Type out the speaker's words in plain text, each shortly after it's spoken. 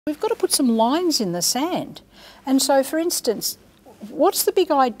We've got to put some lines in the sand. And so, for instance, what's the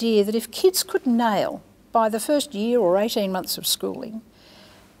big idea that if kids could nail by the first year or 18 months of schooling,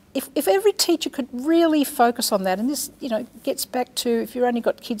 if every teacher could really focus on that, and this, you know, gets back to if you've only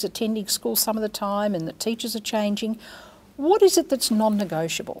got kids attending school some of the time and the teachers are changing, what is it that's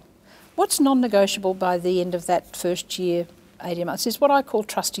non-negotiable? What's non-negotiable by the end of that first year, 18 months, is what I call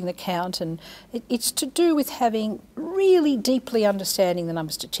trusting the count, and it's to do with having really deeply understanding the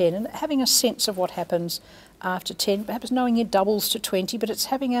numbers to 10 and having a sense of what happens after 10, perhaps knowing your doubles to 20, but it's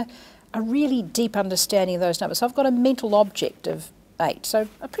having a really deep understanding of those numbers. So I've got a mental object of 8. So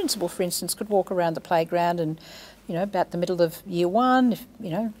a principal, for instance, could walk around the playground and, you know, about the middle of year 1, if,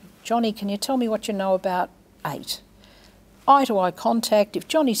 you know, Johnny, can you tell me what you know about 8? Eye-to-eye contact. If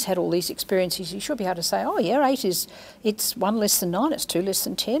Johnny's had all these experiences, he should be able to say, oh yeah, 8 is, it's 1 less than 9, it's 2 less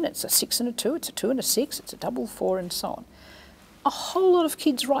than 10, it's a 6 and a 2, it's a 2 and a 6, it's a double 4, and so on. A whole lot of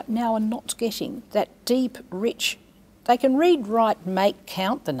kids right now are not getting that deep, rich, they can read, write, make,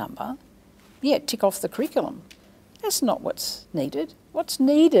 count the number, yet tick off the curriculum. That's not what's needed. What's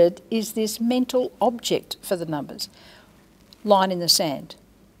needed is this mental object for the numbers. Line in the sand.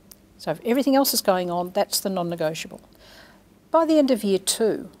 So if everything else is going on, that's the non-negotiable. By the end of year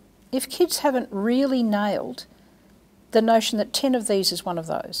 2, if kids haven't really nailed the notion that 10 of these is one of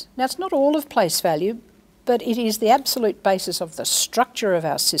those. Now, it's not all of place value, but it is the absolute basis of the structure of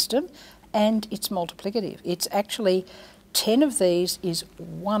our system, and it's multiplicative. It's actually 10 of these is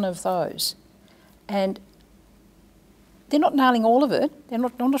one of those. And they're not nailing all of it. They're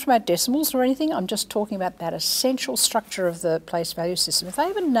not talking about decimals or anything. I'm just talking about that essential structure of the place value system. If they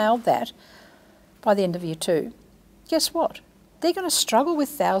haven't nailed that by the end of year 2, guess what? They're going to struggle with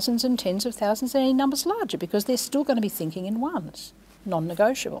thousands and tens of thousands and any numbers larger, because they're still going to be thinking in ones,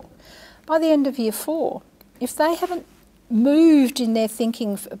 non-negotiable. By the end of year 4, if they haven't moved in their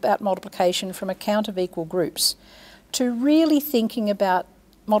thinking about multiplication from a count of equal groups to really thinking about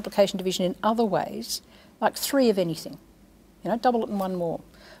multiplication division in other ways, like 3 of anything, you know, double it and 1 more,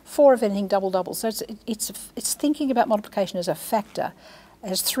 4 of anything, double doubles. So it's thinking about multiplication as a factor,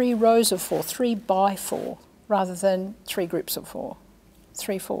 as 3 rows of 4, 3 by 4, rather than 3 groups of 4,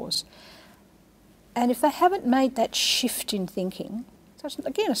 3 4s. And if they haven't made that shift in thinking, so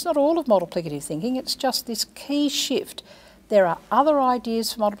again, it's not all of multiplicative thinking, it's just this key shift. There are other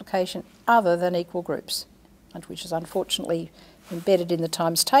ideas for multiplication other than equal groups, and which is unfortunately embedded in the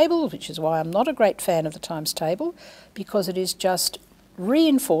times table, which is why I'm not a great fan of the times table, because it is just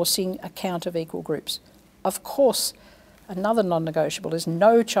reinforcing a count of equal groups. Of course, another non-negotiable is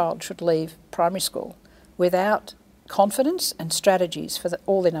no child should leave primary school without confidence and strategies for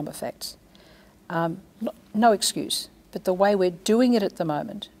all their number facts. No excuse, but the way we're doing it at the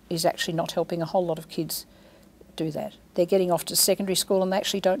moment is actually not helping a whole lot of kids do that. They're getting off to secondary school and they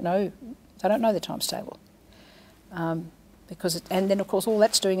actually don't know the times table. And then of course all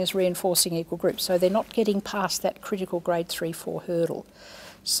that's doing is reinforcing equal groups, so they're not getting past that critical grade 3-4 hurdle.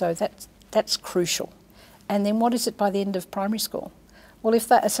 So that's crucial. And then what is it by the end of primary school? Well,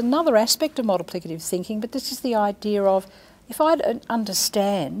 it's another aspect of multiplicative thinking, but this is the idea of, if I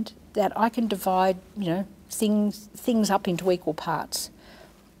understand that I can divide, you know, things up into equal parts,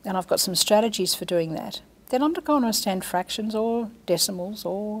 and I've got some strategies for doing that, then I'm not going to understand fractions or decimals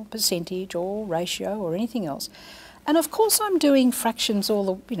or percentage or ratio or anything else. And of course I'm doing fractions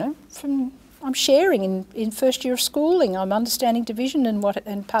I'm sharing in first year of schooling, I'm understanding division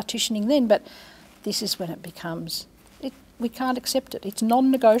and partitioning then, but this is when it becomes, we can't accept it. It's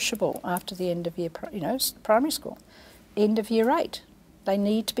non-negotiable after the end of year, primary school. End of year 8, they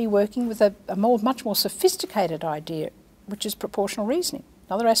need to be working with a much more sophisticated idea, which is proportional reasoning.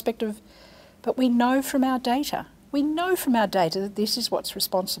 Another aspect of, but we know from our data that this is what's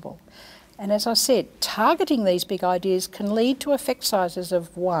responsible. And as I said, targeting these big ideas can lead to effect sizes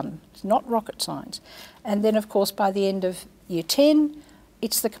of 1. It's not rocket science. And then, of course, by the end of year 10,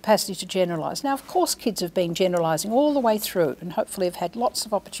 it's the capacity to generalise. Now, of course, kids have been generalising all the way through and hopefully have had lots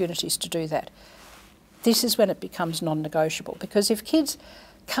of opportunities to do that. This is when it becomes non-negotiable, because if kids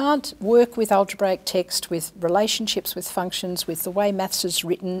can't work with algebraic text, with relationships, with functions, with the way maths is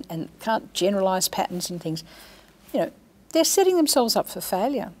written, and can't generalise patterns and things, you know, they're setting themselves up for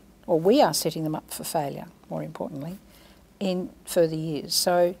failure. Or we are setting them up for failure, more importantly, in further years.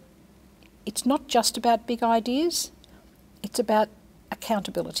 So it's not just about big ideas, it's about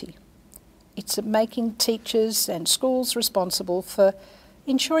accountability. It's making teachers and schools responsible for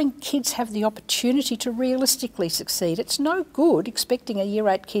ensuring kids have the opportunity to realistically succeed. It's no good expecting a year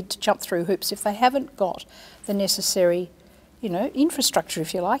 8 kid to jump through hoops if they haven't got the necessary, infrastructure,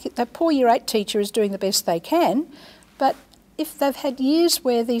 if you like. That poor year 8 teacher is doing the best they can, but if they've had years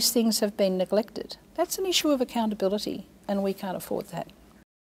where these things have been neglected, that's an issue of accountability, and we can't afford that.